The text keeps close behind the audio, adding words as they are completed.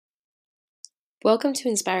Welcome to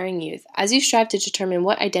Inspiring Youth. As you strive to determine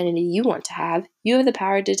what identity you want to have, you have the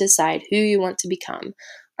power to decide who you want to become.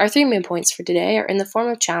 Our three main points for today are in the form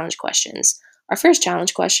of challenge questions. Our first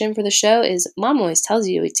challenge question for the show is Mom always tells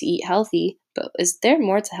you to eat healthy, but is there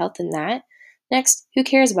more to health than that? Next, who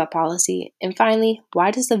cares about policy? And finally, why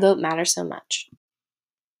does the vote matter so much?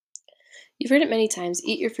 You've heard it many times,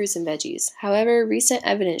 eat your fruits and veggies. However, recent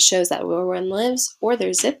evidence shows that where one lives or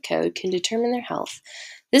their zip code can determine their health.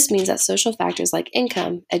 This means that social factors like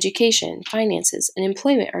income, education, finances, and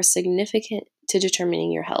employment are significant to determining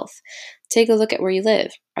your health. Take a look at where you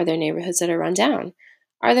live. Are there neighborhoods that are run down?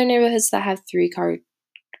 Are there neighborhoods that have three-car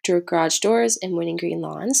garage doors and winning green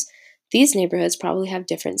lawns? These neighborhoods probably have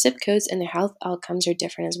different zip codes and their health outcomes are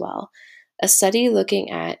different as well. A study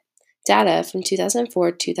looking at data from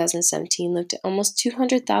 2004 to 2017 looked at almost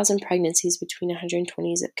 200,000 pregnancies between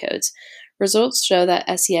 120 zip codes. Results show that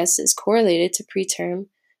SES is correlated to preterm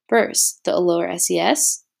births. The lower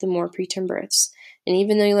SES, the more preterm births. And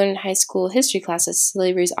even though you learn in high school history class that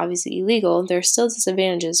slavery is obviously illegal, there are still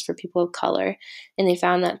disadvantages for people of color, and they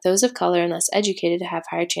found that those of color and less educated have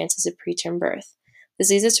higher chances of preterm birth. This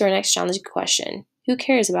leads us to our next challenging question. Who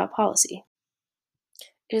cares about policy?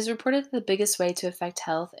 It is reported that the biggest way to affect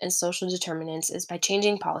health and social determinants is by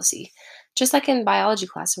changing policy. Just like in biology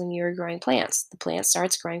class when you are growing plants, the plant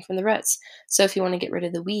starts growing from the roots. So if you want to get rid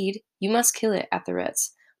of the weed, you must kill it at the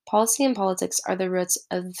roots. Policy and politics are the roots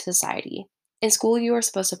of society. In school, you are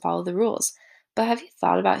supposed to follow the rules. But have you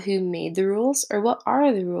thought about who made the rules or what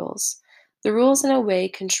are the rules? The rules, in a way,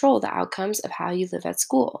 control the outcomes of how you live at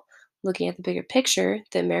school. Looking at the bigger picture,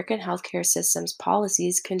 the American healthcare system's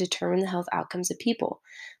policies can determine the health outcomes of people.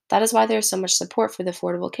 That is why there is so much support for the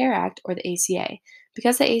Affordable Care Act, or the ACA,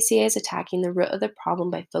 because the ACA is attacking the root of the problem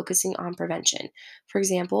by focusing on prevention. For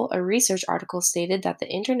example, a research article stated that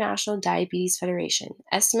the International Diabetes Federation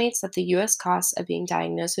estimates that the US cost of being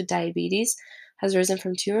diagnosed with diabetes has risen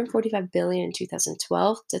from 245 billion in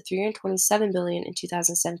 2012 to 327 billion in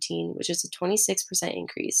 2017, which is a 26%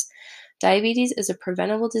 increase. Diabetes is a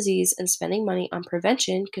preventable disease, and spending money on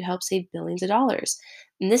prevention could help save billions of dollars.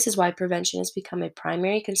 And this is why prevention has become a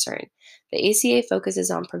primary concern. The ACA focuses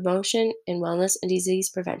on promotion and wellness and disease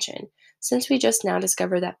prevention. Since we just now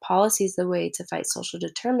discovered that policy is the way to fight social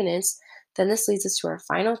determinants, then this leads us to our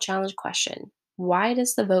final challenge question. Why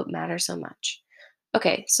does the vote matter so much?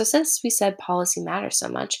 Okay, so since we said policy matters so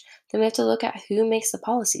much, then we have to look at who makes the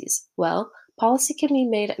policies. Well, policy can be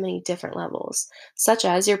made at many different levels, such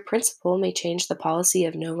as your principal may change the policy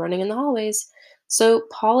of no running in the hallways. So,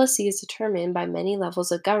 policy is determined by many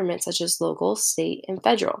levels of government, such as local, state, and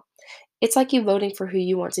federal. It's like you voting for who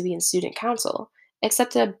you want to be in student council,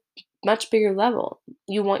 except at a much bigger level.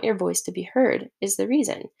 You want your voice to be heard, is the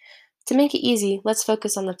reason. To make it easy, let's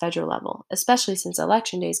focus on the federal level, especially since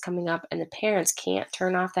election day is coming up and the parents can't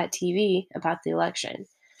turn off that TV about the election.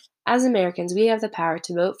 As Americans, we have the power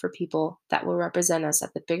to vote for people that will represent us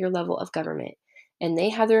at the bigger level of government, and they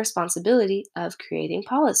have the responsibility of creating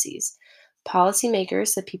policies.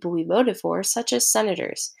 Policymakers, the people we voted for, such as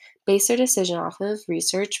senators, base their decision off of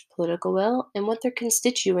research, political will, and what their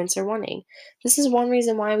constituents are wanting. This is one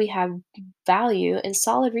reason why we have value in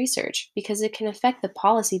solid research, because it can affect the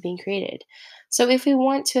policy being created. So, if we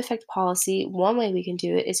want to affect policy, one way we can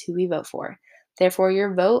do it is who we vote for. Therefore,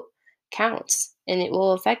 your vote counts, and it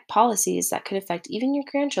will affect policies that could affect even your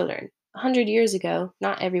grandchildren. 100 years ago,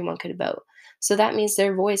 not everyone could vote, so that means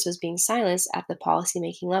their voice was being silenced at the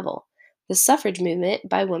policymaking level. The suffrage movement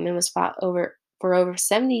by women was fought for over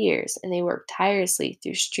 70 years, and they worked tirelessly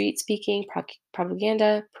through street speaking,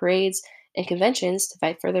 propaganda, parades, and conventions to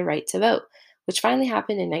fight for the right to vote, which finally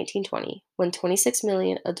happened in 1920, when 26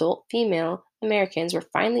 million adult female Americans were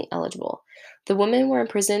finally eligible. The women were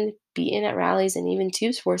imprisoned, beaten at rallies, and even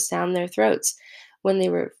tubes forced down their throats when they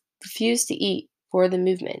were refused to eat for the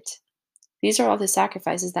movement. These are all the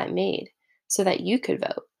sacrifices that made so that you could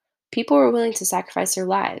vote. People were willing to sacrifice their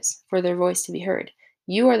lives for their voice to be heard.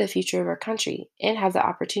 You are the future of our country and have the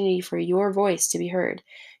opportunity for your voice to be heard.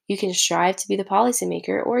 You can strive to be the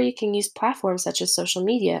policymaker, or you can use platforms such as social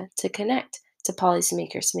media to connect to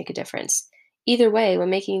policymakers to make a difference. Either way, when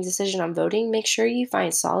making a decision on voting, make sure you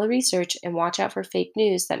find solid research and watch out for fake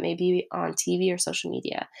news that may be on TV or social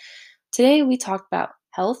media. Today, we talked about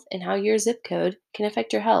health and how your zip code can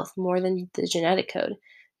affect your health more than the genetic code.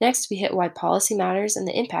 Next, we hit why policy matters and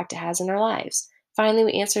the impact it has in our lives. Finally,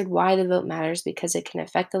 we answered why the vote matters because it can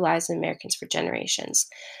affect the lives of Americans for generations,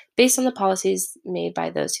 based on the policies made by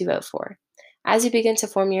those who vote for. As you begin to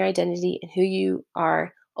form your identity and who you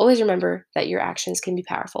are, always remember that your actions can be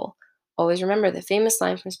powerful. Always remember the famous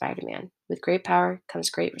line from Spider Man: with great power comes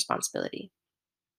great responsibility.